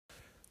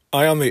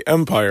Eye on the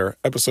Empire,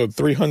 episode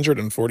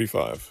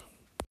 345.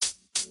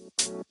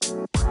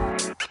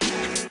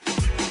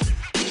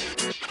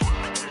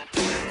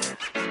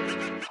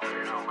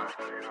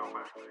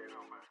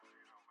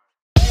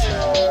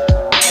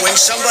 When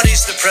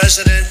somebody's the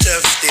president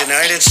of the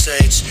United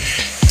States,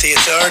 the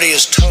authority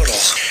is total.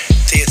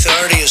 The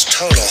authority is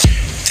total.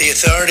 The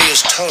authority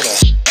is total.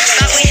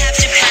 But we have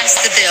to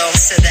pass the bill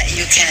so that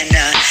you can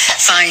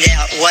find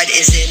out what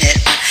is in it.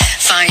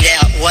 Find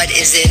out what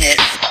is in it.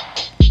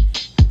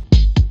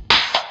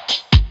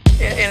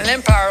 In an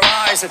empire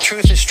lies, the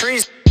truth is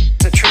treason.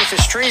 The truth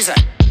is treason.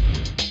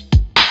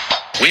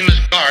 We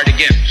must guard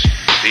against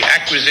the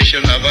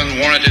acquisition of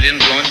unwarranted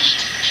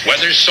influence,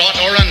 whether sought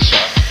or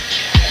unsought,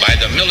 by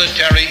the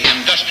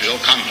military-industrial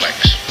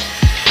complex.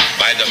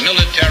 By the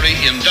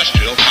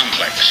military-industrial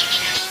complex.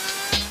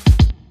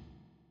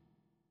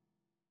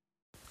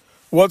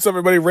 What's up,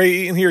 everybody? Ray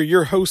Eaton here,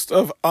 your host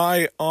of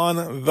Eye on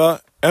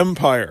the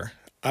Empire.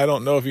 I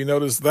don't know if you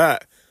noticed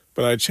that,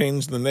 but I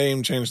changed the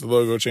name, changed the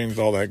logo, changed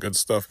all that good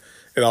stuff.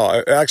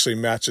 It actually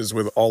matches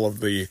with all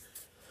of the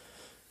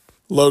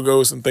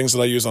logos and things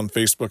that I use on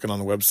Facebook and on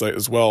the website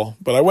as well.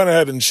 But I went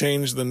ahead and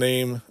changed the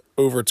name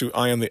over to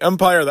Eye on the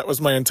Empire. That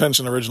was my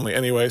intention originally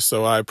anyway,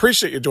 so I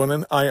appreciate you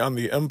joining Eye on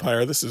the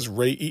Empire. This is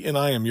Ray Eaton.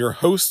 I am your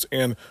host,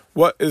 and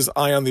what is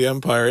Eye on the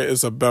Empire? It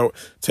is about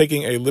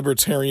taking a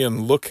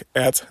libertarian look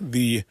at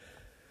the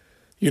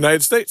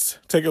United States,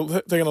 taking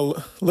a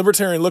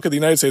libertarian look at the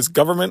United States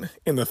government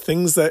and the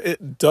things that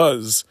it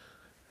does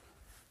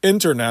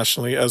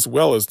internationally as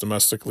well as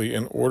domestically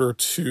in order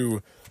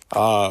to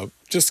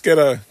just get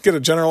a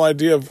general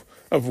idea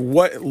of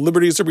what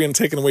liberties are being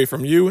taken away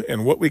from you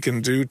and what we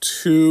can do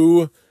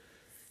to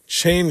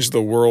change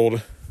the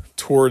world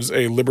towards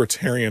a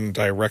libertarian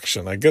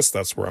direction. I guess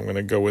that's where I'm going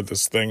to go with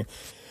this thing.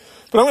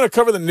 But I'm going to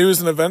cover the news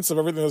and events of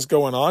everything that's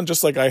going on,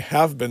 just like I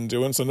have been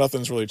doing, so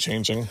nothing's really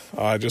changing.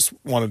 I just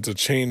wanted to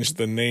change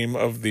the name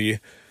of the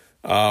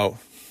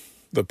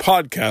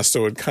podcast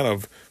so it would kind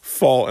of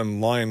fall in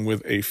line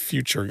with a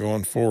future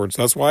going forward.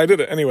 So that's why I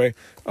did it. Anyway,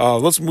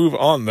 let's move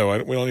on, though.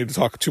 We don't need to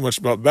talk too much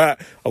about that.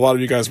 A lot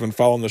of you guys have been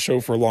following the show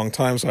for a long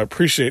time, so I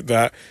appreciate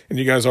that. And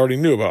you guys already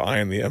knew about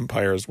Eye on the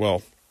Empire as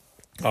well.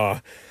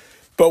 But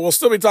we'll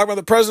still be talking about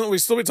the president. We'll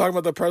still be talking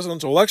about the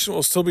presidential election.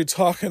 We'll still be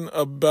talking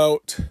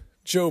about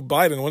Joe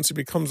Biden once he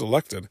becomes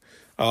elected,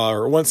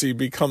 or once he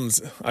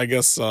becomes, I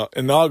guess,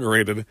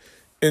 inaugurated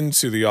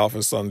into the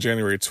office on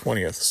January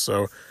 20th.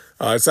 So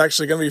it's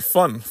actually going to be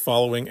fun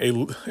following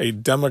a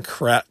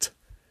Democrat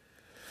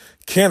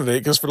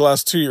candidate, because for the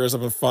last 2 years I've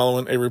been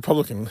following a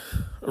Republican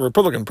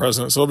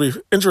president. So it'll be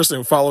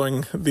interesting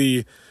following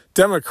the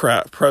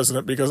Democrat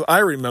president, because I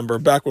remember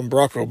back when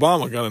Barack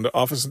Obama got into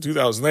office in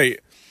 2008,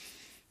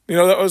 it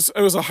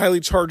was a highly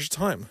charged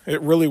time. It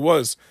really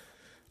was.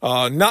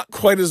 Not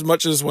quite as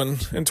much as in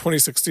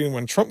 2016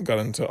 when Trump got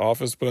into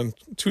office, but in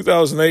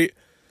 2008,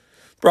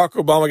 Barack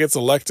Obama gets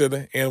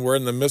elected, and we're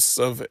in the midst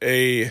of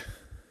the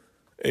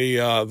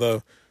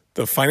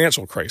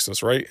financial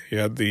crisis, right? You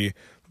had the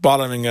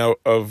bottoming out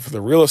of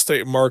the real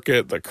estate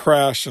market, the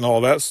crash, and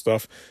all that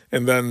stuff.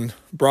 And then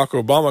Barack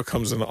Obama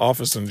comes into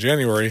office in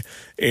January,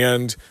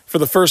 and for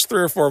the first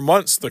 3 or 4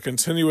 months, the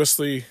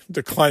continuously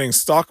declining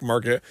stock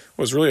market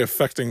was really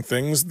affecting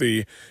things.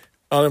 The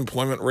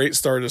unemployment rate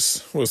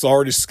was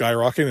already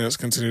skyrocketing, and it's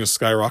continued to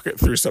skyrocket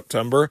through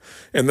September.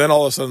 And then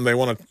all of a sudden they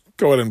want to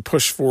go ahead and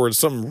push forward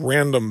some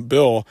random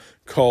bill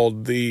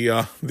called the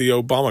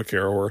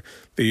Obamacare, or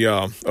the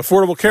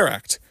Affordable Care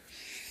Act.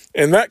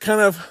 And that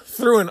kind of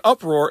threw an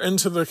uproar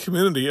into the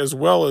community as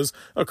well as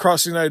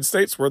across the United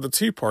States, where the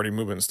Tea Party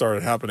movement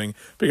started happening,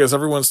 because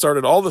everyone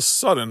started all of a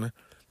sudden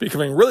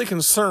becoming really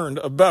concerned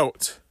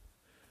about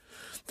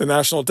the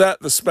national debt,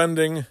 the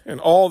spending, and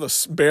all the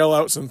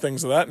bailouts and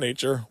things of that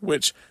nature,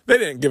 which they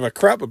didn't give a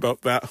crap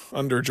about that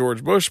under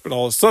George Bush, but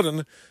all of a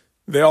sudden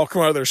they all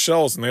come out of their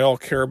shells and they all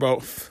care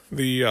about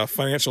the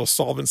financial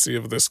solvency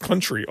of this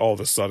country all of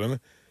a sudden,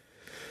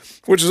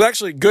 which is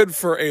actually good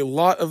for a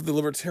lot of the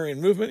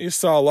libertarian movement. You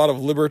saw a lot of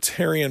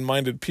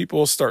libertarian-minded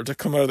people start to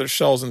come out of their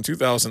shells in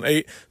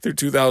 2008 through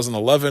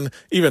 2011.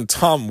 Even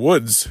Tom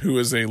Woods, who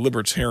is a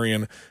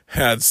libertarian,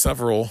 had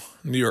several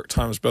New York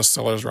Times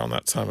bestsellers around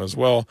that time as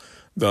well.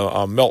 The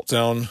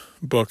Meltdown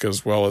book,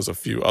 as well as a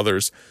few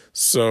others.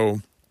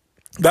 So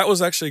that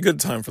was actually a good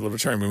time for the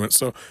libertarian movement.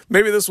 So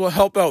maybe this will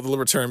help out the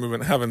libertarian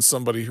movement, having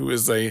somebody who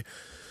is a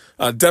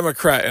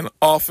Democrat in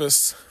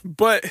office,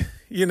 but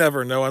you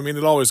never know. I mean,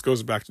 it always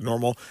goes back to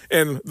normal.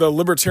 And the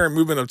libertarian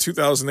movement of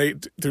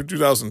 2008 through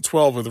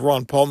 2012 with the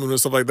Ron Paul movement and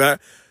stuff like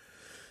that,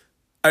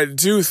 I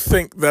do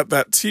think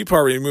that Tea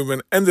Party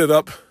movement ended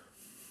up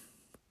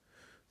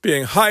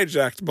being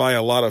hijacked by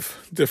a lot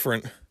of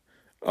different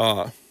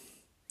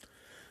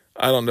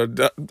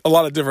a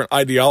lot of different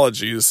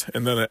ideologies,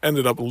 and then it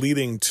ended up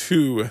leading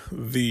to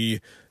the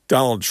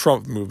Donald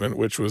Trump movement,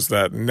 which was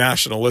that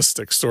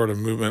nationalistic sort of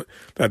movement,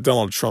 that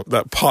Donald Trump,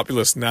 that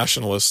populist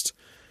nationalist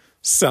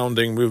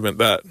sounding movement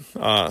that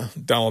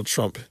Donald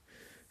Trump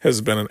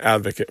has been an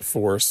advocate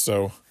for.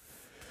 So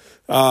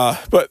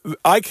But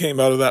I came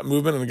out of that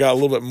movement and got a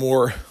little bit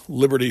more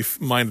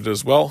liberty-minded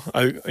as well.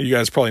 You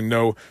guys probably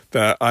know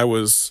that I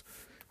was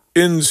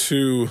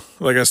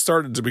I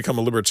started to become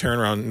a libertarian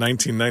around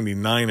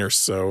 1999 or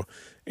so,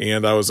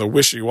 and I was a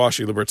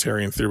wishy-washy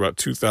libertarian through about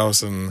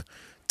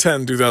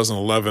 2010,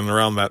 2011,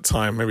 around that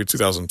time, maybe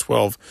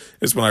 2012,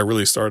 is when I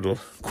really started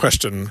to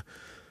question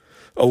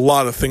a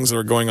lot of things that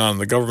are going on in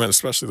the government,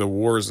 especially the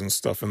wars and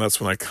stuff, and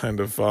that's when I kind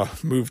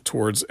of moved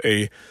towards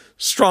a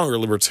stronger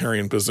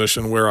libertarian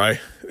position where I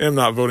am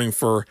not voting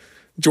for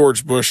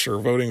George Bush or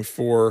voting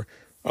for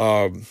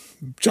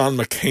John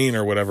McCain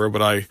or whatever,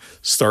 but I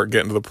start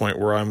getting to the point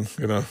where I'm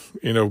gonna,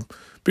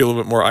 be a little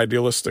bit more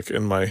idealistic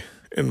in my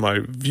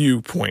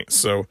viewpoint.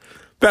 So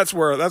that's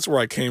where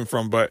I came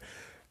from. But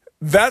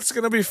that's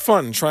gonna be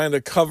fun trying to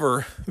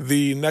cover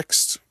the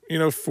next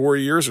 4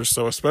 years or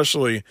so,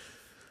 especially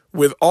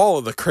with all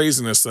of the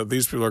craziness that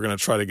these people are going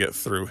to try to get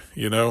through.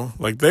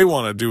 Like they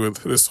want to do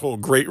with this whole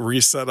Great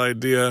Reset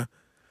idea.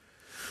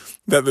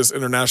 That this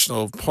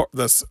international,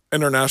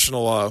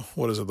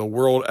 the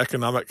World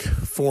Economic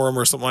Forum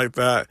or something like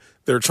that,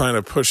 they're trying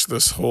to push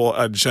this whole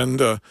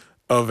agenda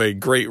of a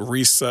Great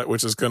Reset,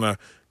 which is going to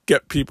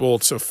get people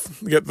to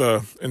get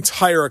the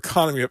entire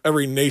economy of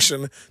every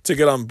nation to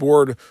get on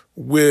board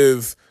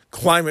with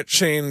climate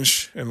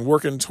change and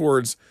working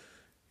towards,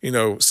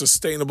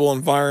 sustainable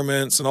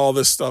environments and all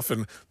this stuff,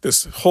 and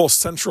this whole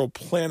central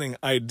planning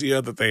idea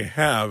that they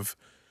have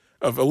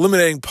of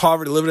eliminating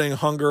poverty, eliminating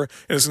hunger,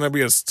 and it's going to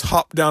be a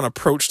top-down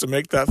approach to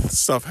make that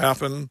stuff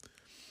happen.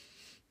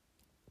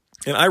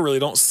 And I really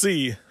don't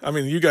see,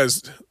 you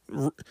guys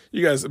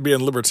being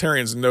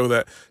libertarians know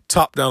that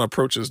top-down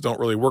approaches don't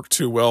really work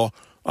too well.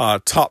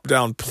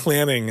 Top-down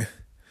planning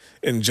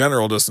in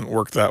general doesn't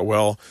work that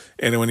well.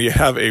 And when you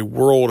have a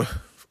world,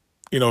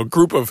 a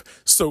group of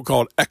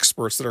so-called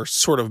experts that are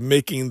sort of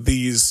making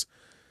these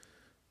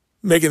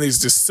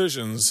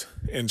decisions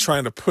and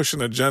trying to push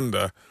an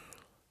agenda,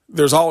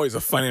 there's always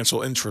a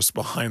financial interest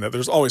behind that.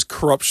 There's always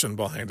corruption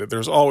behind it.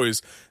 There's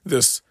always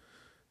this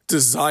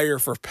desire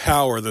for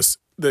power.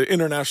 The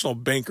international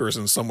bankers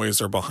in some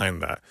ways are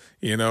behind that,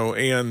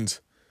 and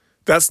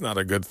that's not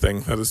a good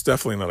thing. That is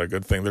definitely not a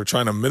good thing. They're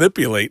trying to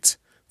manipulate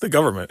the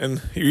government.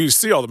 And you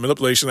see all the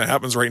manipulation that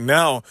happens right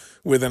now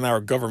within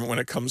our government when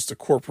it comes to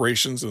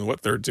corporations and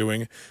what they're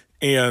doing.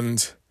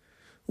 And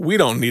we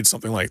don't need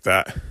something like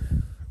that.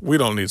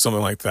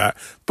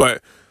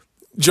 But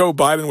Joe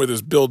Biden with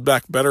his Build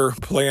Back Better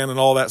plan and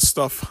all that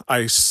stuff, I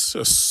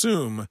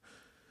assume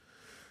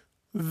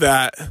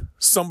that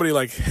somebody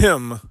like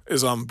him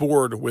is on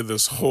board with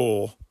this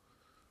whole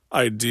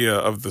idea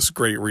of this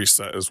Great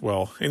Reset as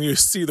well. And you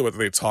see the way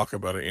they talk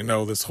about it,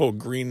 this whole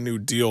Green New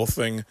Deal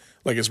thing,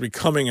 like it's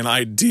becoming an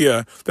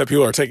idea that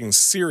people are taking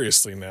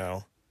seriously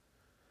now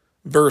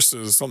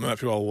versus something that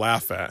people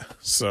laugh at.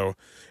 So,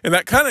 and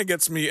that kind of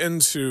gets me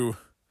into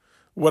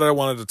what I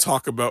wanted to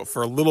talk about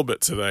for a little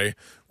bit today,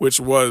 which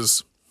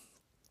was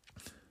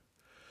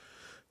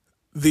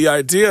the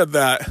idea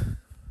that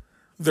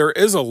there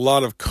is a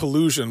lot of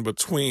collusion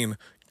between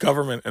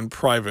government and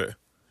private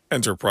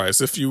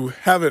enterprise. If you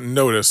haven't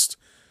noticed,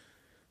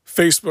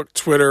 Facebook,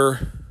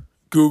 Twitter,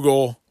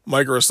 Google,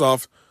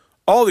 Microsoft,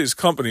 all these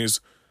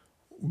companies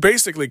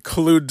basically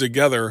collude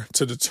together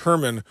to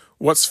determine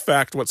what's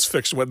fact, what's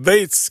fiction, what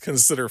they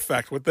consider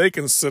fact, what they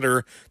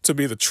consider to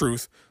be the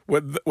truth,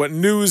 what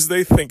news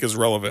they think is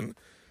relevant.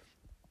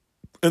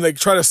 And they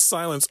try to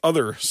silence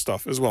other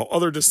stuff as well,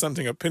 other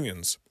dissenting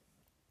opinions.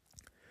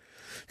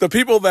 The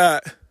people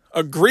that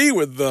agree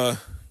with the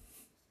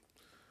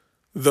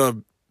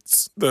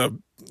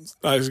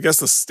I guess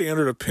the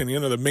standard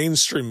opinion of the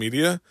mainstream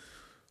media,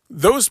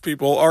 those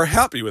people are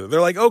happy with it.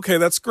 They're like, okay,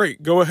 that's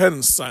great. Go ahead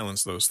and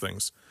silence those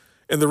things.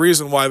 And the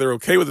reason why they're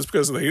okay with it is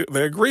because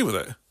they agree with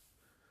it.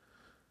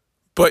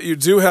 But you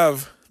do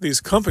have these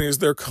companies,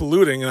 they're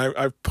colluding, and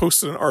I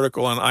posted an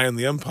article on I Am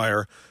the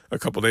Empire a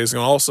couple days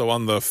ago, and also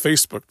on the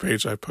Facebook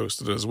page I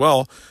posted as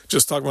well,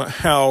 just talking about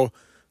how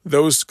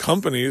those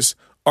companies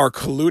are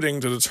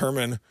colluding to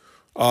determine,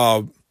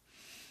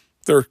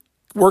 they're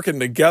working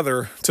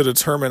together to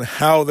determine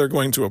how they're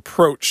going to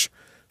approach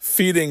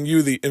feeding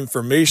you the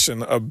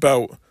information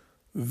about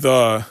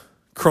the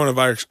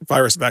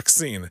coronavirus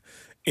vaccine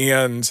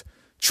and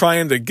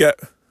trying to get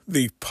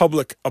the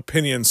public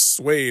opinion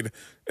swayed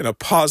in a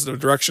positive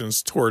direction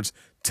towards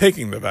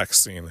taking the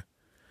vaccine.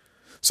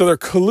 So they're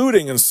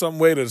colluding in some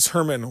way to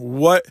determine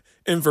what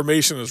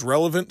information is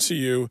relevant to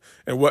you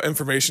and what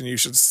information you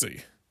should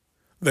see.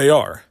 They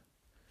are.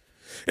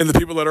 And the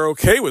people that are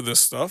okay with this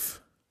stuff,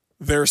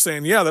 they're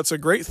saying, yeah, that's a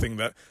great thing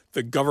that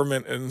the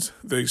government and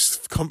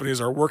these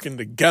companies are working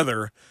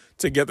together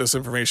to get this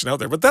information out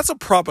there. But that's a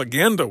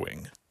propaganda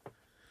wing.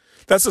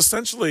 That's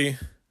essentially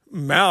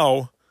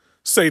Mao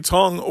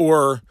Zedong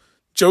or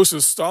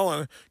Joseph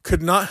Stalin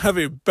could not have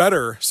a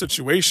better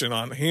situation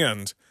on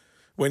hand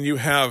when you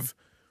have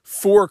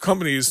 4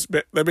 companies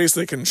that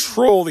basically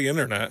control the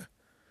internet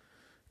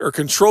or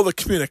control the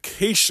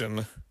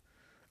communication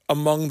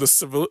among the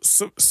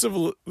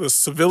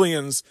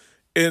civilians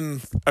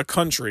in a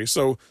country.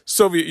 So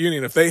Soviet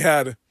Union, if they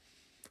had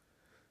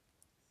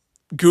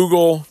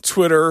Google,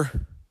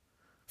 Twitter,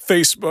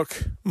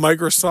 Facebook,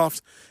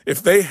 Microsoft,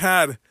 if they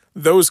had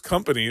those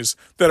companies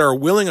that are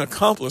willing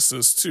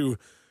accomplices to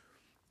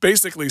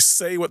basically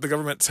say what the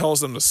government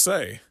tells them to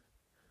say,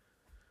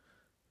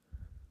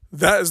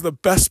 that is the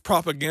best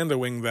propaganda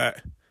wing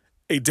that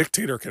a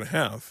dictator can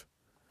have.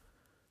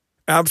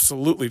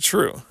 Absolutely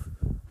true.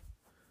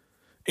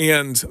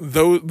 And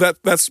though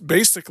that's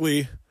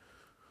basically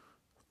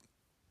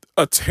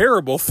a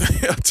terrible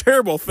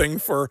thing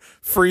for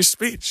free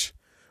speech,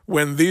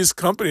 when these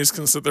companies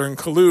can sit there and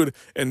collude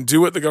and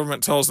do what the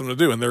government tells them to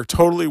do, and they're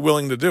totally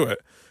willing to do it.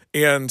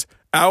 And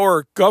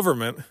our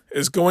government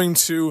is going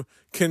to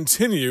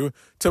continue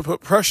to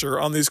put pressure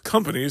on these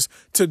companies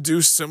to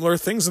do similar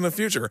things in the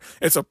future.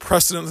 It's a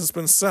precedent that's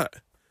been set.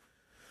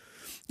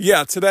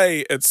 Yeah,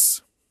 today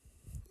it's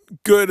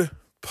good,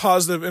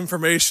 positive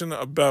information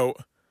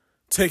about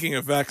taking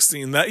a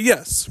vaccine that,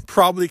 yes,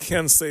 probably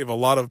can save a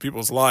lot of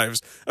people's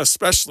lives,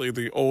 especially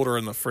the older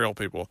and the frail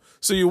people.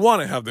 So you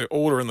want to have the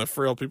older and the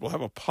frail people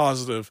have a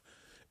positive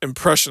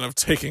impression of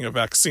taking a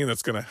vaccine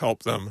that's going to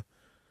help them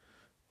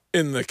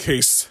in the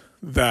case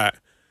that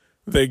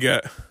they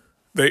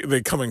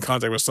come in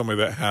contact with somebody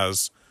that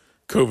has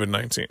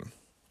COVID-19.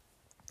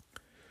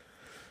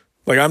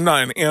 Like, I'm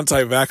not an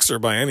anti-vaxxer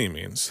by any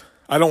means.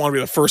 I don't want to be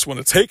the first one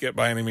to take it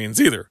by any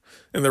means either.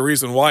 And the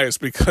reason why is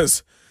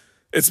because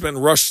it's been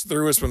rushed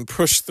through, it's been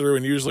pushed through,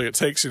 and usually it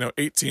takes,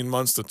 18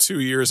 months to 2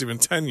 years, even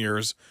 10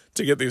 years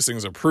to get these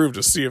things approved,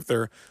 to see if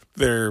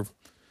they're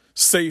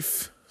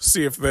safe,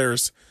 see if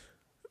there's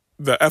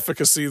the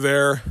efficacy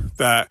there,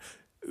 that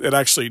it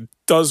actually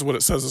does what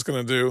it says it's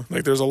going to do.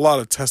 Like, there's a lot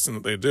of testing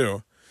that they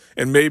do.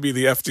 And maybe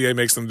the FDA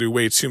makes them do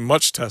way too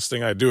much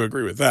testing. I do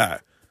agree with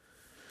that.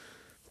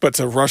 But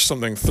to rush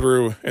something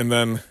through and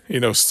then,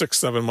 6,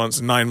 7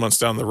 months, 9 months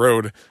down the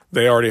road,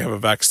 they already have a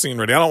vaccine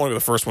ready. I don't want to be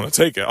the first one to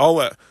take it. I'll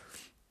let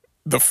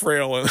the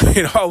frail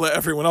and, I'll let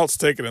everyone else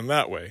take it in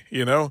that way,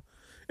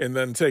 and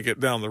then take it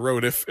down the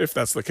road if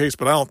that's the case.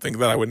 But I don't think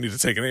that I would need to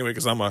take it anyway,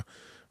 because I'm a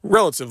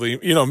relatively,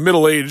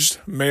 middle-aged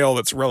male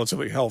that's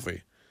relatively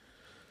healthy.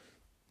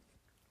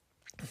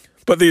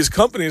 But these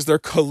companies, they're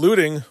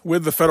colluding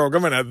with the federal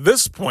government at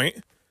this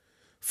point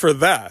for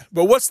that.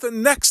 But what's the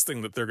next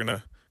thing that they're going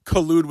to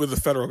collude with the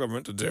federal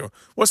government to do?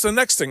 What's the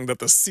next thing that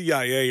the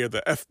CIA or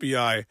the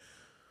FBI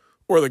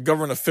or the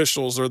government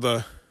officials or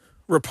the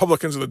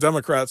Republicans or the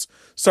Democrats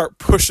start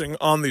pushing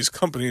on these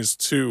companies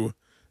to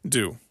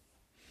do?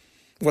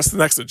 What's the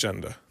next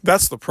agenda?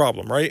 That's the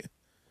problem, right?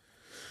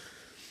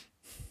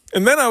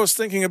 And then I was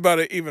thinking about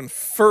it even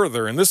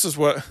further, and this is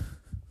what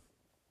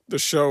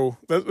this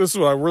is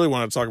what I really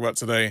want to talk about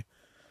today,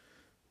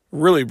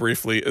 really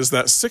briefly, is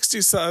that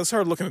I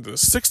started looking at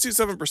this,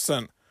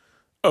 67%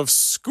 of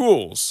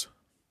schools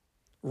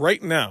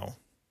right now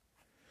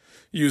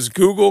use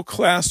Google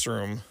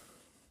Classroom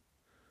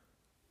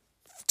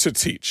to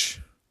teach,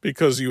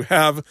 because you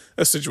have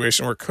a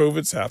situation where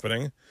COVID's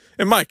happening.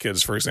 And my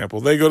kids, for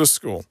example, they go to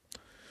school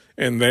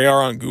and they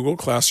are on Google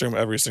Classroom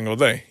every single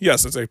day.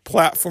 Yes, it's a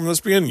platform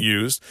that's being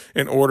used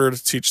in order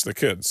to teach the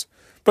kids.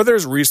 But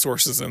there's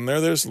resources in there.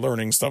 There's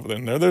learning stuff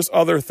in there. There's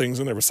other things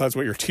in there besides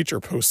what your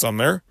teacher posts on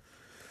there.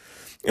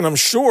 And I'm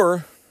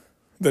sure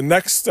the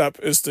next step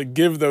is to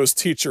give those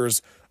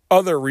teachers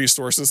other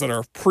resources that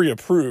are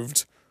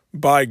pre-approved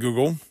by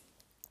Google,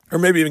 or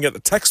maybe even get the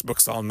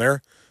textbooks on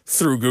there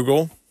through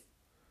Google.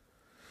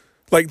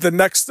 Like, the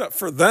next step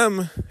for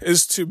them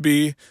is to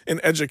be an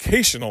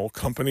educational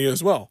company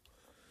as well.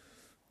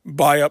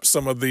 Buy up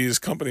some of these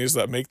companies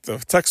that make the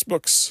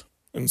textbooks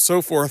and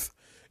so forth,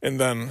 and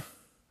then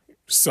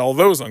sell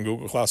those on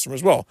Google Classroom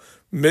as well.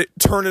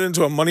 Turn it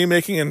into a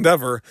money-making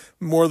endeavor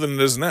more than it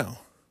is now.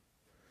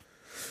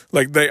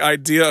 Like, the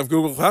idea of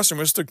Google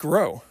Classroom is to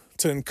grow,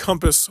 to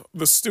encompass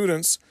the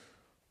students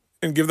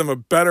and give them a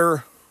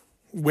better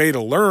way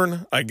to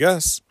learn, I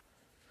guess.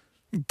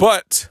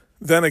 But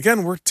then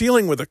again, we're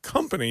dealing with a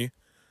company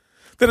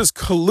that is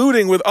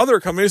colluding with other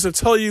companies to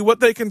tell you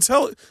what they can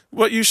tell,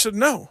 what you should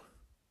know.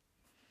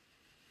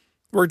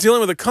 We're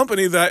dealing with a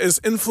company that is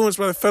influenced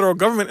by the federal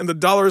government and the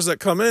dollars that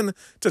come in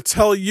to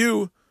tell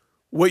you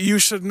what you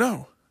should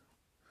know.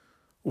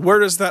 Where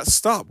does that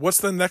stop? What's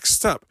the next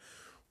step?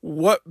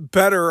 What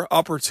better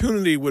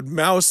opportunity would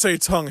Mao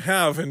Zedong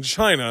have in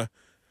China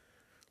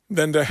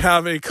than to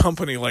have a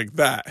company like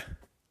that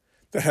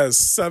has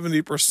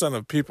 70%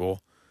 of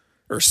people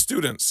or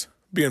students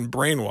being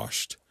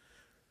brainwashed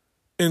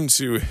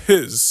into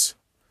his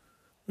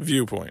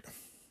viewpoint?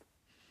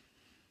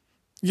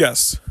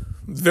 Yes,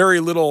 very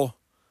little,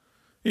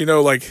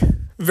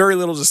 very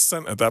little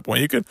dissent at that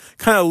point. You could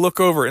kind of look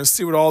over and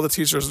see what all the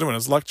teachers are doing.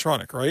 It's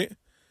electronic, right?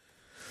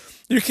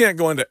 You can't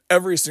go into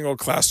every single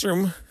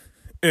classroom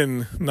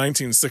in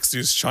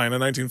 1960s China,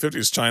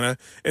 1950s China,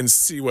 and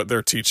see what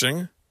they're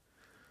teaching.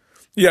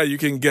 Yeah, you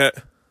can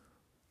get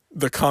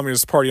the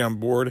Communist Party on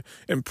board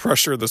and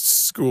pressure the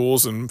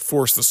schools and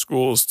force the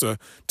schools to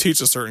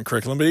teach a certain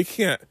curriculum, but you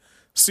can't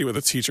see what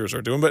the teachers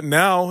are doing. But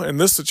now, in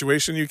this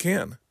situation, you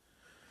can.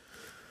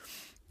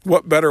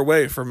 What better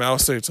way for Mao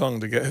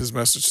Zedong to get his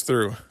message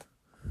through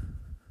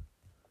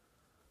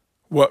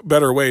What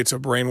better way to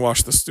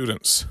brainwash the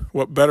students?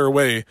 What better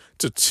way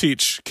to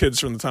teach kids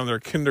from the time they're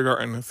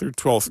kindergarten through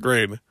 12th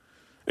grade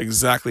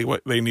exactly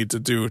what they need to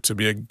do to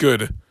be a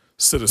good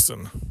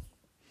citizen?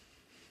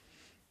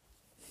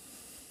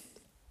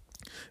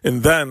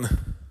 And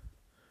then,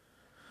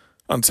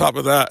 on top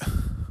of that,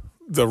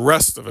 the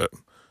rest of it,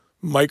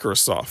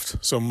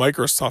 Microsoft. So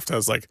Microsoft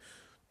has like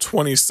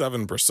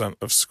 27%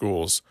 of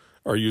schools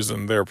are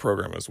using their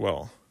program as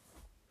well.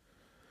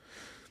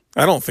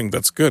 I don't think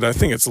that's good. I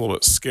think it's a little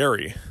bit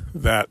scary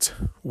that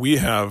we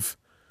have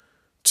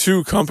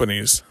two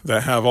companies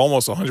that have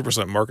almost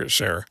 100% market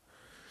share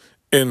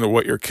in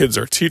what your kids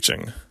are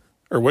teaching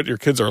or what your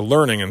kids are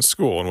learning in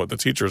school and what the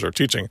teachers are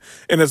teaching.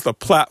 And it's the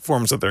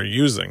platforms that they're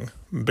using,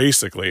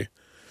 basically.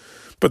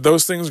 But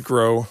those things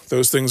grow.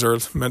 Those things are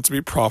meant to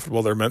be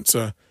profitable. They're meant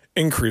to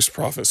increase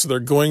profit. So they're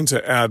going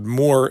to add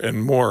more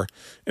and more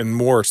and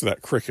more to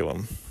that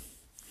curriculum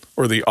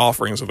or the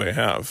offerings that they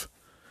have.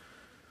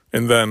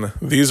 And then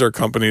these are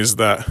companies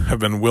that have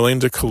been willing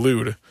to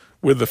collude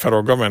with the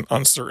federal government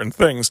on certain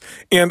things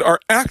and are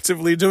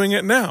actively doing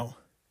it now.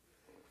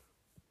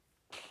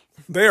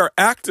 They are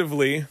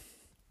actively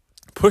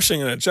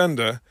pushing an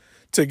agenda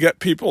to get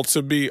people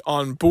to be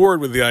on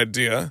board with the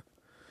idea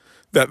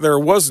that there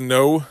was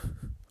no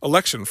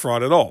election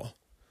fraud at all.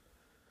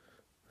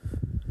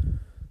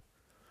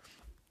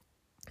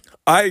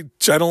 I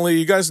generally,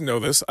 you guys know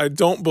this, I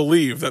don't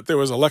believe that there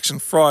was election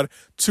fraud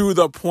to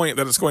the point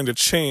that it's going to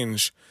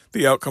change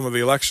the outcome of the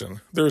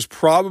election. There's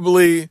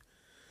probably,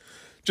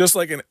 just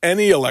like in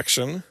any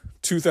election,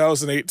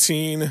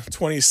 2018,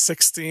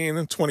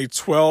 2016,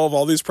 2012,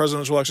 all these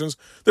presidential elections,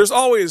 there's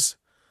always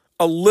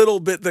a little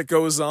bit that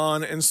goes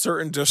on in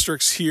certain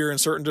districts here and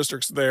certain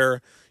districts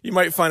there. You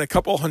might find a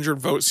couple hundred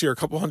votes here, a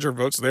couple hundred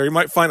votes there. You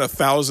might find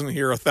 1,000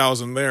 here,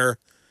 1,000 there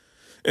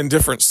in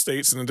different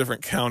states and in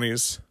different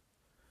counties.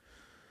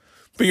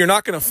 But you're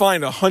not going to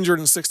find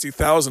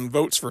 160,000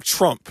 votes for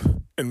Trump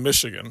in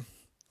Michigan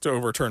to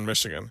overturn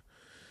Michigan.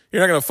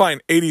 You're not going to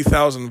find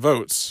 80,000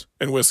 votes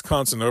in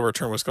Wisconsin to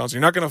overturn Wisconsin.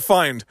 You're not going to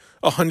find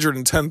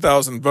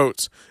 110,000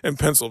 votes in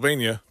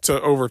Pennsylvania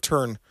to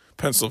overturn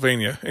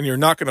Pennsylvania. And you're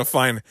not going to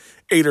find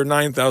 8,000 or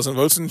 9,000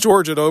 votes in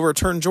Georgia to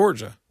overturn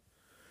Georgia.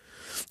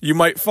 You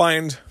might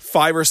find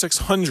 500 or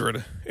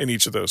 600 in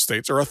each of those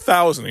states or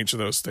 1,000 in each of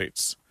those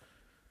states.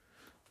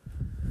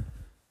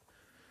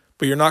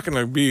 But you're not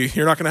going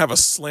to have a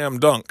slam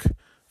dunk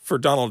for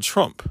Donald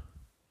Trump.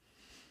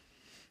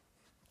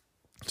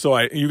 So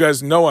you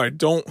guys know I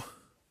don't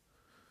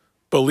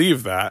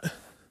believe that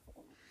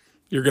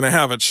you're going to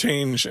have a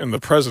change in the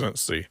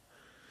presidency.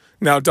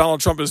 Now,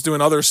 Donald Trump is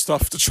doing other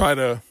stuff to try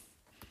to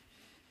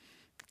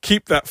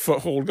keep that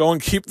foothold going,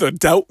 keep the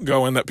doubt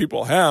going that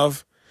people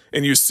have.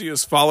 And you see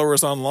his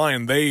followers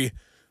online, they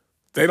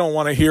don't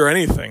want to hear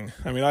anything.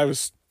 I mean, I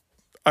was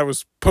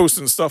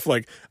posting stuff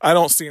like, I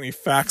don't see any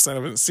facts. I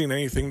haven't seen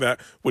anything that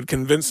would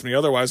convince me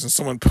otherwise. And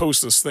someone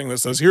posts this thing that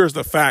says, here's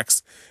the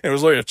facts. And it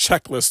was like a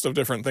checklist of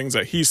different things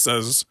that he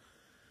says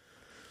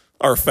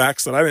are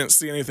facts that I didn't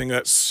see anything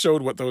that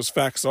showed what those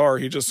facts are.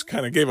 He just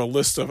kind of gave a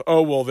list of,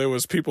 oh, well, there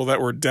was people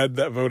that were dead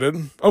that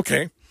voted.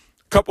 Okay,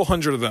 a couple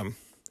hundred of them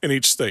in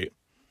each state.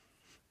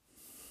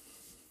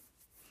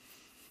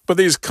 But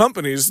these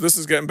companies, this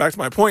is getting back to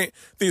my point,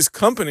 these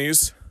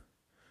companies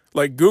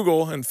like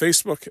Google and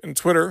Facebook and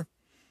Twitter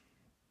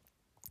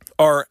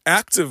are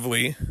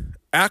actively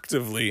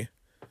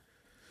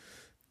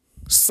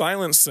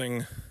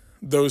silencing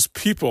those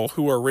people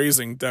who are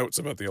raising doubts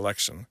about the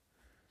election.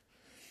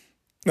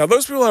 Now,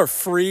 those people are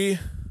free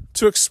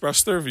to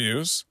express their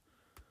views,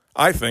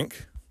 I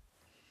think,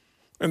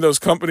 and those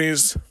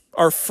companies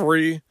are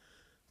free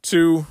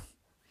to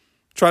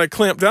try to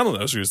clamp down on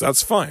those views.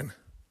 That's fine.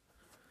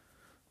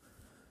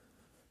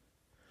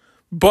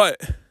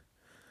 But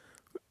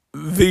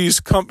these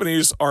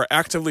companies are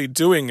actively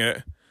doing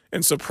it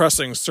and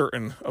suppressing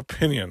certain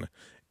opinion.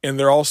 And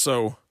they're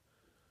also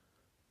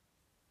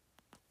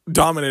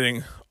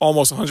dominating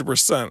almost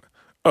 100%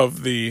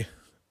 of the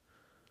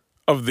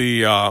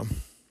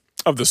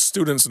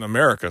students in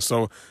America.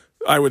 So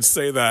I would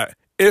say that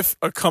if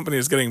a company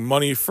is getting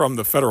money from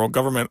the federal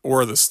government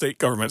or the state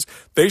governments,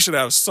 they should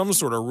have some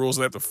sort of rules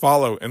they have to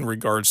follow in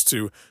regards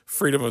to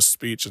freedom of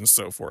speech and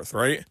so forth,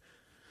 right?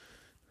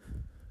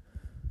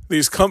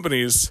 These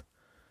companies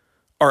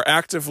are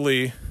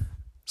actively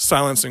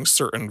silencing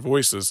certain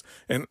voices,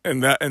 and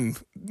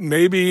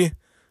maybe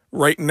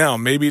right now,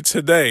 maybe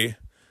today,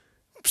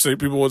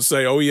 people would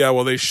say, oh yeah,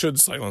 well, they should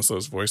silence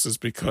those voices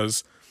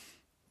because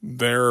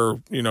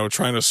they're,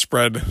 trying to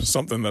spread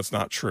something that's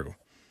not true.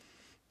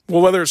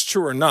 Well, whether it's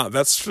true or not,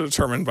 that's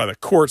determined by the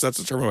courts, that's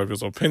determined by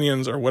people's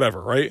opinions or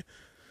whatever, right?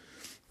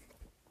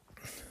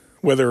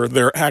 Whether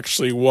there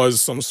actually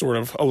was some sort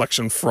of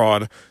election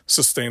fraud,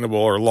 sustainable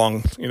or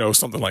long,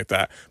 something like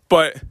that.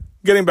 But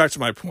getting back to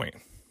my point,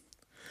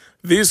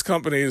 these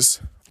companies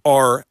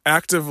are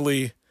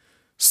actively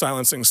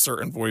silencing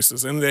certain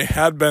voices, and they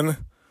had been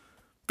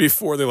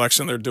before the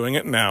election. They're doing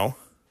it now,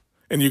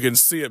 and you can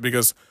see it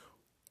because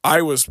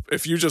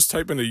if you just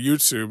type into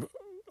YouTube,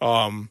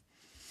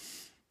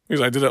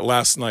 because I did it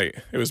last night.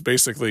 It was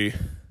basically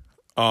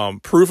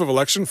proof of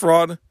election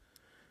fraud.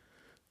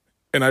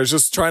 And I was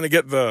just trying to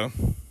get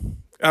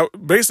I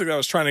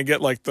was trying to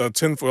get like the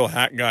tinfoil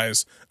hat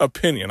guy's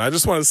opinion. I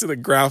just wanted to see the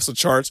graphs, the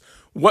charts,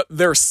 what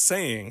they're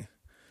saying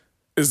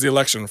is the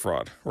election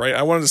fraud, right?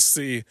 I wanted to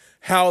see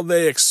how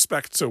they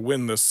expect to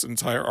win this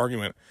entire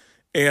argument.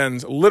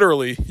 And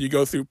literally, you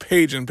go through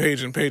page and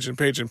page and page and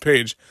page and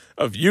page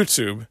of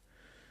YouTube,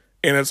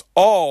 and it's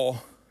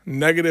all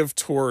negative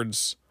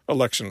towards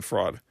election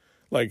fraud.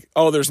 Like,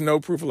 oh, there's no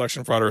proof of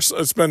election fraud, or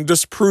it's been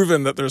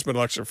disproven that there's been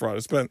election fraud.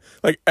 It's been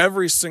like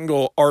every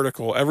single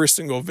article, every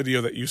single video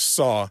that you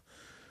saw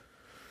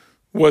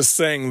was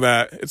saying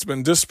that it's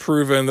been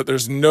disproven, that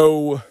there's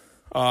no,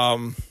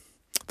 that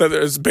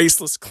there's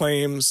baseless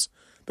claims,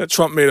 that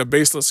Trump made a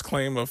baseless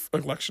claim of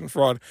election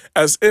fraud,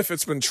 as if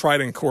it's been tried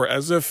in court,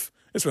 as if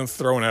it's been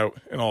thrown out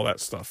and all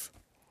that stuff,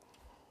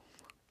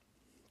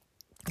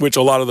 which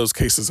a lot of those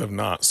cases have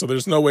not. So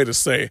there's no way to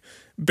say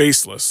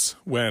baseless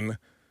when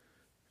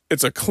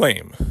it's a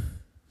claim.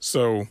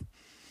 So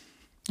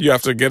you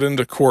have to get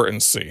into court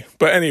and see.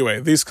 But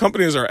anyway, these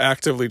companies are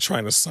actively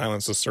trying to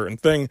silence a certain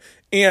thing.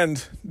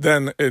 And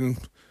then in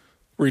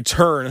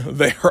return,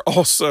 they are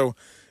also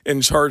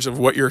in charge of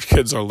what your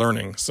kids are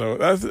learning. So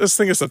I just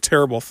think it's a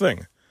terrible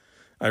thing.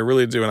 I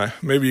really do. And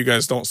maybe you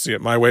guys don't see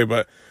it my way,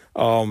 but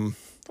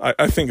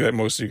I think that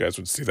most of you guys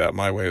would see that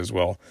my way as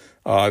well.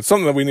 It's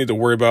something that we need to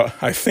worry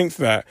about. I think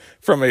that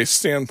from a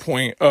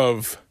standpoint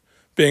of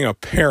being a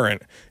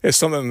parent is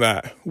something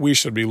that we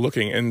should be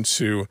looking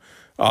into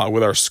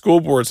with our school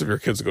boards if your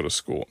kids go to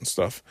school and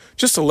stuff,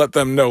 just to let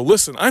them know,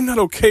 listen, I'm not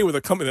okay with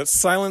a company that's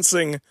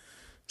silencing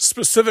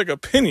specific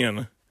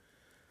opinion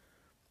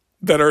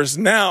that is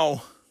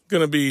now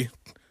going to be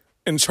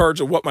in charge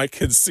of what my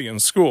kids see in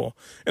school.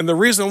 And the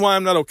reason why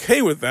I'm not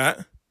okay with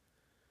that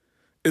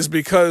is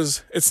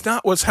because it's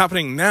not what's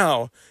happening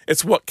now,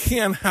 it's what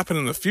can happen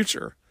in the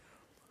future.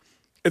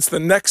 It's the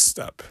next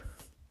step,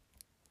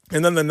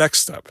 and then the next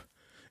step.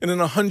 And in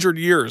 100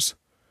 years,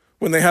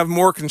 when they have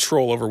more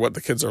control over what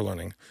the kids are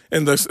learning,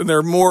 and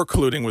they're more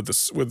colluding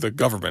with the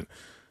government,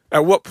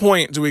 at what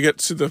point do we get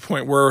to the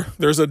point where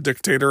there's a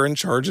dictator in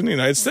charge in the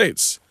United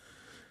States?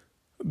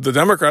 The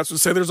Democrats would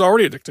say there's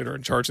already a dictator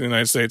in charge in the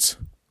United States,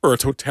 or a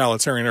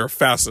totalitarian or a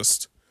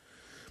fascist.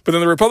 But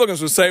then the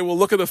Republicans would say, well,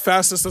 look at the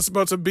fascist that's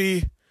about to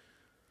be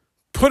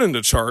put in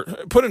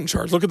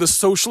charge. Look at the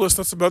socialist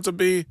that's about to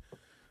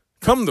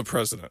become the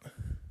president.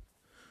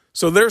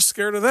 So they're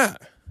scared of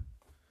that.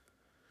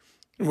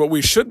 And what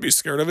we should be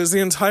scared of is the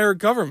entire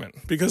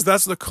government, because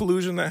that's the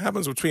collusion that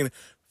happens between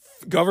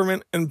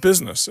government and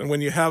business. And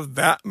when you have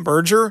that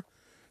merger,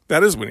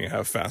 that is when you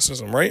have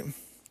fascism, right?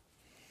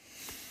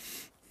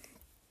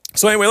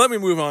 So anyway, let me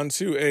move on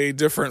to a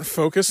different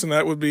focus, and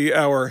that would be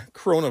our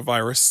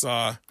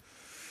coronavirus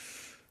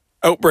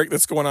outbreak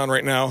that's going on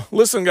right now.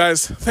 Listen,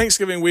 guys,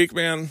 Thanksgiving week,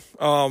 man.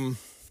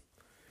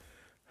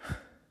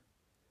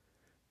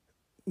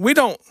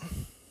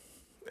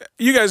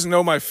 You guys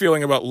know my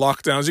feeling about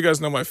lockdowns. You guys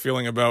know my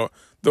feeling about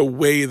the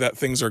way that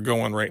things are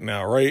going right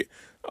now, right?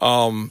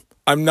 I'm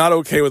not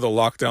okay with the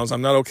lockdowns.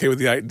 I'm not okay with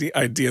the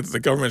idea that the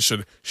government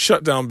should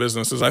shut down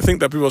businesses. I think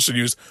that people should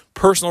use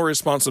personal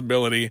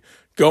responsibility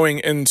going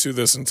into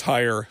this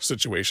entire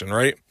situation,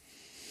 right?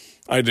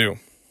 I do.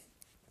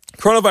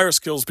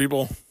 Coronavirus kills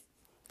people.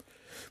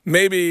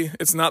 Maybe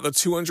it's not the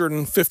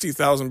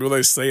 250,000 people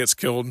they say it's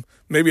killed.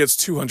 Maybe it's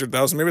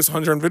 200,000. Maybe it's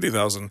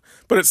 150,000.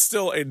 But it's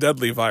still a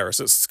deadly virus.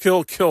 It's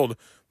still killed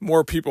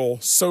more people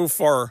so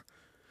far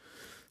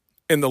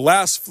in the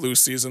last flu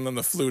season than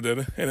the flu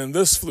did. And in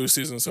this flu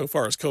season so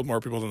far, it's killed more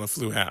people than the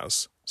flu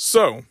has.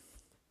 So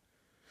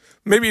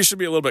maybe you should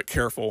be a little bit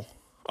careful.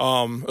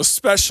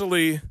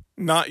 Especially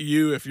not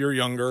you if you're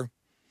younger.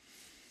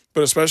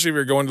 But especially if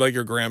you're going to like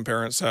your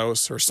grandparents'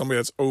 house, or somebody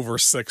that's over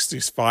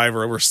 65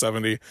 or over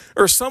 70,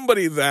 or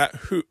somebody that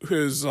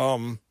who's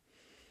of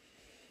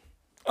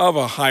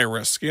a high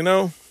risk, you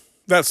know?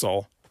 That's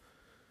all.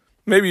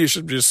 Maybe you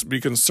should just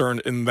be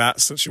concerned in that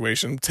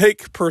situation.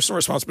 Take personal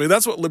responsibility.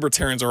 That's what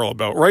libertarians are all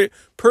about, right?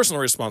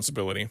 Personal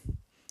responsibility.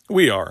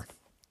 We are.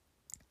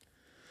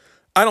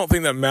 I don't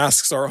think that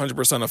masks are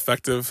 100%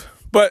 effective,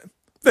 but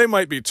they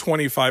might be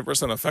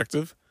 25%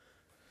 effective.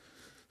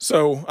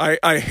 So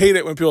I hate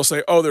it when people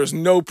say, oh, there's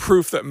no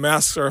proof that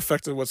masks are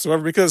effective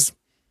whatsoever, because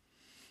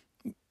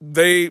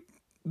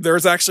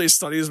there's actually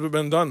studies that have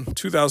been done.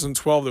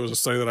 2012, there was a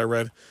study that I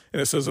read,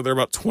 and it says that they're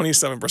about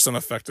 27%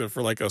 effective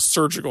for like a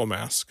surgical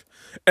mask.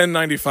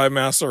 N95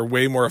 masks are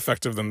way more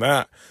effective than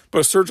that, but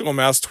a surgical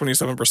mask,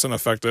 27%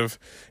 effective.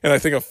 And I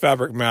think a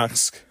fabric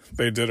mask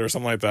they did or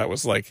something like that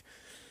was like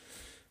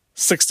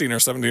 16 or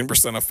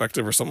 17%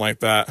 effective or something like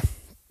that.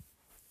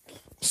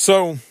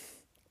 So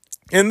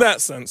in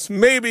that sense,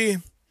 maybe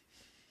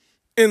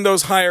in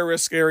those higher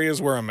risk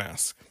areas, wear a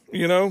mask,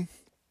 you know?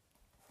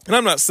 And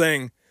I'm not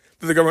saying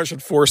that the government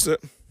should force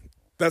it.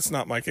 That's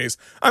not my case.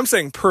 I'm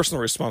saying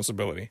personal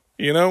responsibility,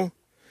 you know?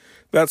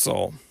 That's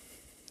all.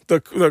 The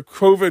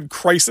COVID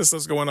crisis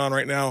that's going on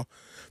right now,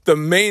 the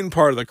main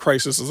part of the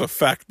crisis is the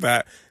fact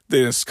that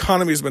the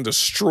economy has been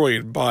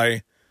destroyed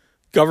by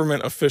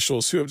government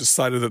officials who have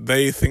decided that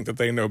they think that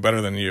they know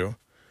better than you.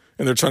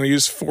 And they're trying to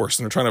use force,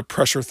 and they're trying to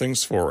pressure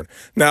things forward.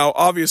 Now,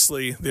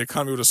 obviously, the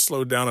economy would have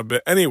slowed down a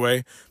bit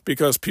anyway,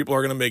 because people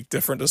are going to make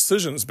different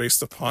decisions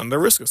based upon their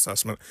risk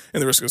assessment.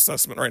 And the risk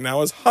assessment right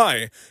now is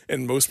high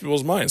in most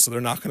people's minds, so they're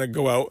not going to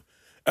go out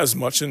as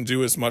much and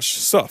do as much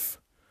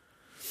stuff.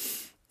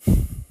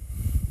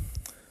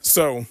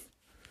 So,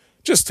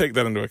 just take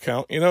that into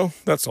account,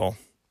 that's all.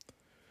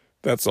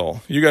 That's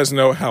all. You guys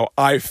know how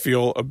I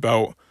feel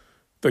about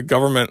the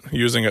government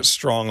using its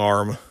strong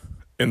arm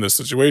in this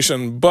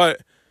situation,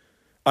 but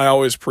I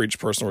always preach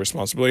personal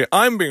responsibility.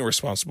 I'm being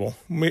responsible.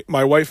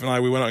 My wife and I,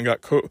 we went out and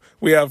got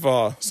we have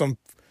some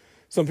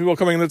people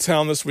coming into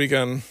town this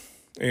weekend,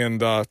 and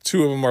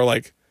 2 of them are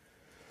like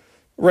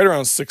right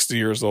around 60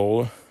 years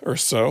old or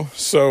so.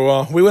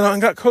 So we went out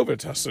and got COVID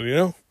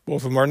tested,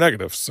 Both of them are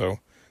negative, so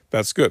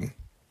that's good.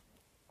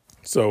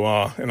 So,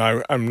 and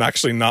I'm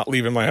actually not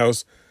leaving my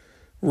house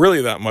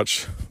really that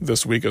much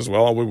this week as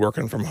well. I'll be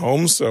working from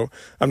home, so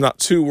I'm not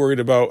too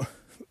worried about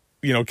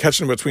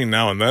catching between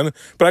now and then,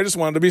 but I just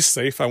wanted to be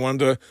safe. I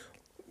wanted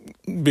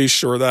to be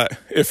sure that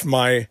if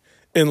my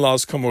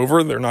in-laws come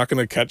over, they're not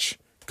going to catch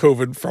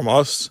COVID from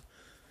us.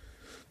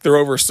 They're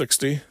over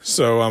 60,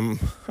 so I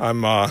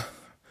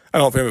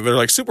don't think that they're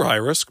like super high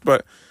risk,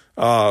 but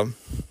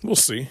we'll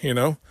see.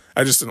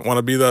 I just didn't want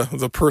to be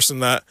the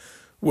person that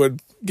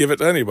would give it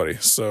to anybody.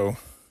 So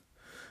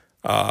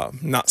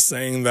not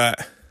saying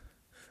that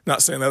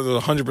there's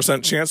a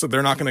 100% chance that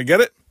they're not going to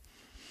get it,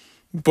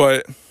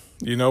 but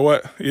you know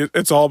what?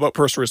 It's all about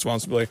personal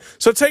responsibility.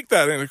 So take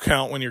that into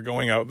account when you're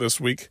going out this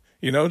week.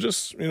 You don't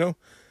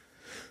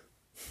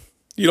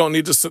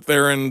need to sit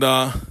there and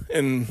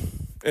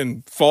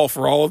fall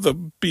for all of the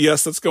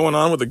BS that's going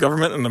on with the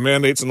government and the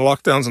mandates and the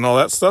lockdowns and all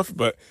that stuff.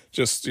 But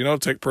just,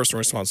 take personal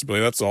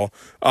responsibility. That's all.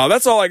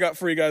 That's all I got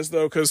for you guys,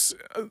 though, because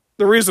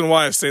the reason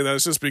why I say that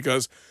is just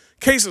because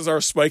cases are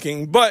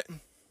spiking. But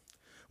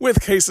with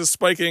cases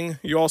spiking,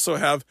 you also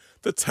have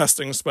the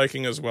testing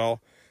spiking as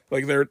well.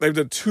 Like they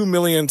did 2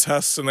 million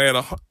tests, and they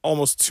had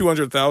almost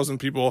 200,000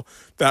 people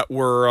that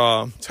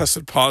were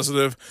tested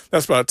positive.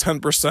 That's about a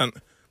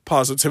 10%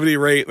 positivity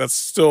rate. That's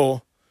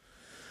still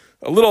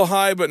a little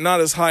high, but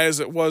not as high as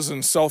it was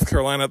in South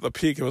Carolina at the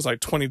peak. It was like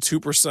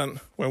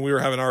 22% when we were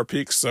having our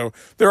peaks. So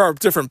there are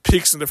different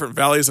peaks and different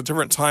valleys at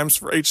different times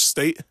for each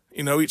state,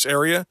 each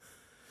area.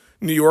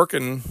 New York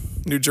and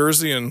New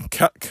Jersey and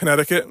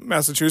Connecticut,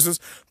 Massachusetts,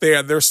 they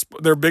had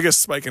their biggest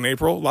spike in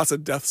April. Lots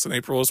of deaths in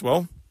April as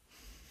well.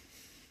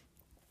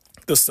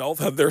 The South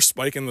had their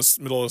spike in the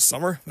middle of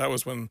summer. That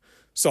was when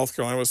South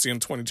Carolina was seeing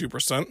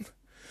 22%.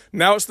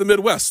 Now it's the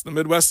Midwest. The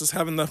Midwest is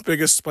having the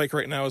biggest spike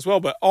right now as well,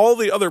 but all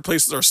the other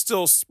places are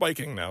still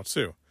spiking now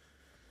too.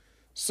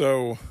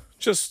 So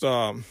just,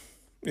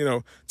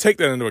 take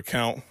that into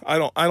account. I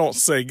don't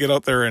say get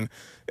out there and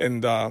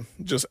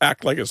just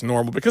act like it's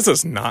normal, because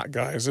it's not,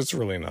 guys. It's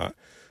really not.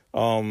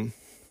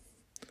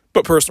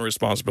 But personal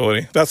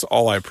responsibility, that's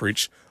all I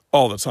preach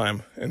all the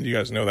time, and you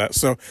guys know that.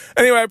 So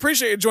anyway, I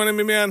appreciate you joining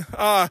me, man.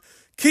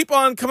 Keep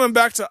on coming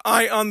back to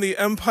Eye on the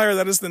Empire.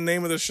 That is the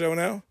name of the show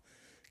now.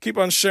 Keep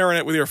on sharing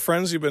it with your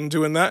friends. You've been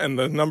doing that, and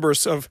the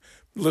numbers of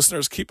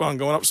listeners keep on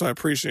going up, so I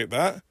appreciate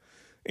that.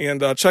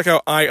 And check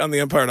out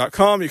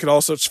eyeontheempire.com. You can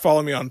also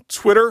follow me on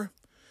Twitter,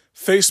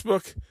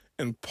 Facebook,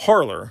 and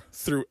Parler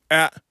through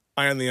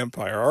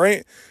 @EyeOnTheEmpire, all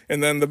right?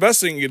 And then the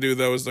best thing you do,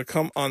 though, is to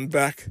come on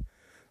back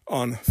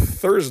on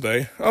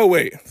Thursday. Oh,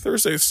 wait,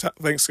 Thursday's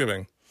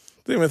Thanksgiving.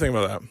 Didn't even think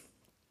about that.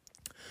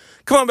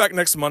 Come on back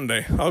next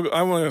Monday. I'm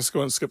going to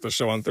go and skip the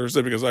show on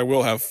Thursday, because I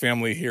will have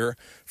family here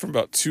from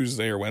about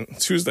Tuesday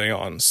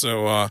on.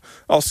 So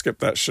I'll skip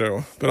that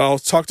show. But I'll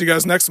talk to you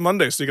guys next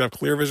Monday, so you can have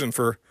clear vision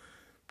for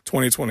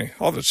 2020.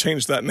 I'll have to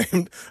change that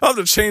name. I'll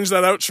have to change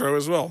that outro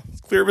as well.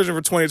 Clear vision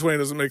for 2020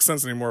 doesn't make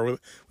sense anymore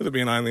with it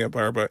being Eye on the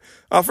Empire. But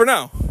for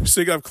now,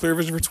 so you can have clear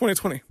vision for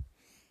 2020.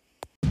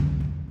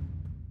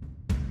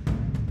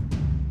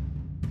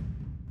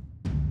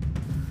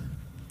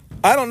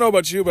 I don't know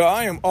about you, but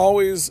I am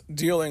always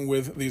dealing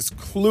with these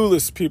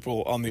clueless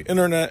people on the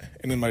internet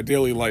and in my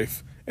daily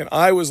life. And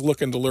I was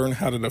looking to learn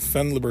how to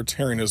defend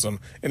libertarianism.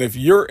 And if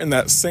you're in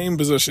that same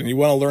position, you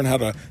want to learn how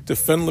to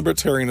defend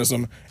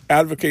libertarianism,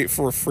 advocate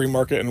for a free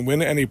market, and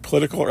win any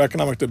political or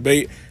economic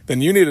debate,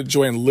 then you need to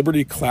join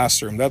Liberty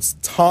Classroom. That's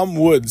Tom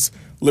Woods'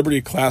 Liberty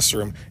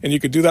Classroom. And you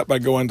could do that by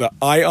going to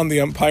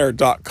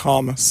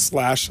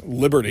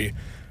eyeontheempire.com/liberty.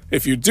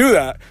 If you do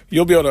that,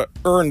 you'll be able to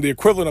earn the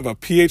equivalent of a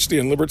PhD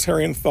in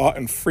libertarian thought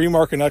and free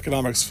market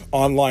economics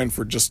online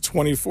for just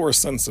 24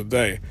 cents a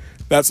day.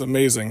 That's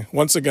amazing.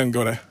 Once again,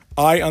 go to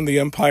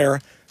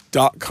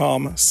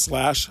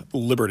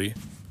eyeontheempire.com/liberty.